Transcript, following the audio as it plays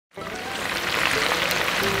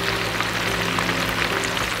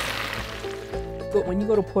When you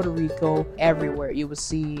go to Puerto Rico, everywhere you will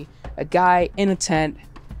see a guy in a tent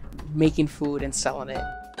making food and selling it.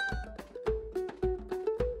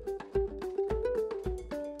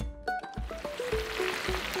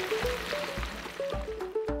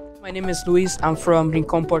 My name is Luis. I'm from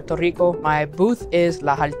Rincon, Puerto Rico. My booth is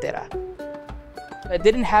La Haltera. I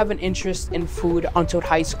didn't have an interest in food until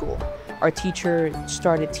high school. Our teacher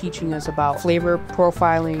started teaching us about flavor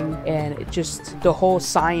profiling and just the whole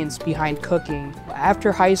science behind cooking.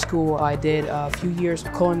 After high school, I did a few years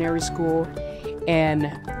of culinary school and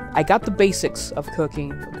I got the basics of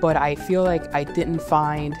cooking, but I feel like I didn't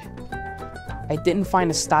find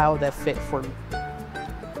a style that fit for me.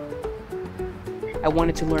 I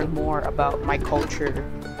wanted to learn more about my culture.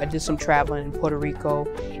 I did some traveling in Puerto Rico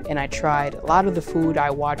and I tried a lot of the food.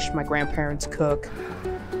 I watched my grandparents cook.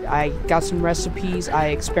 I got some recipes. I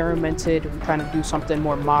experimented, trying to do something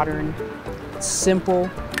more modern, simple,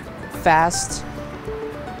 fast,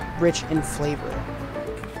 rich in flavor.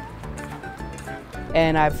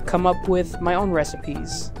 And I've come up with my own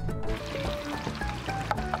recipes.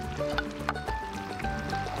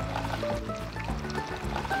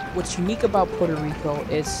 What's unique about Puerto Rico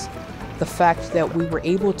is the fact that we were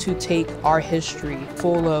able to take our history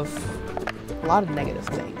full of a lot of negative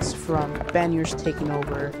things, from Spaniards taking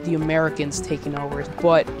over, the Americans taking over,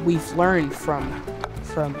 but we've learned from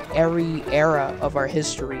every era of our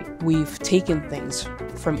history. We've taken things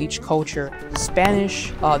from each culture, the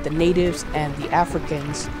Spanish, the natives, and the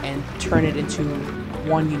Africans, and turn it into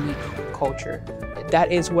one unique culture.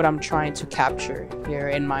 That is what I'm trying to capture here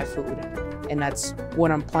in my food. And that's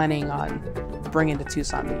what I'm planning on bringing to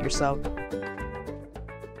Tucson Meet Yourself.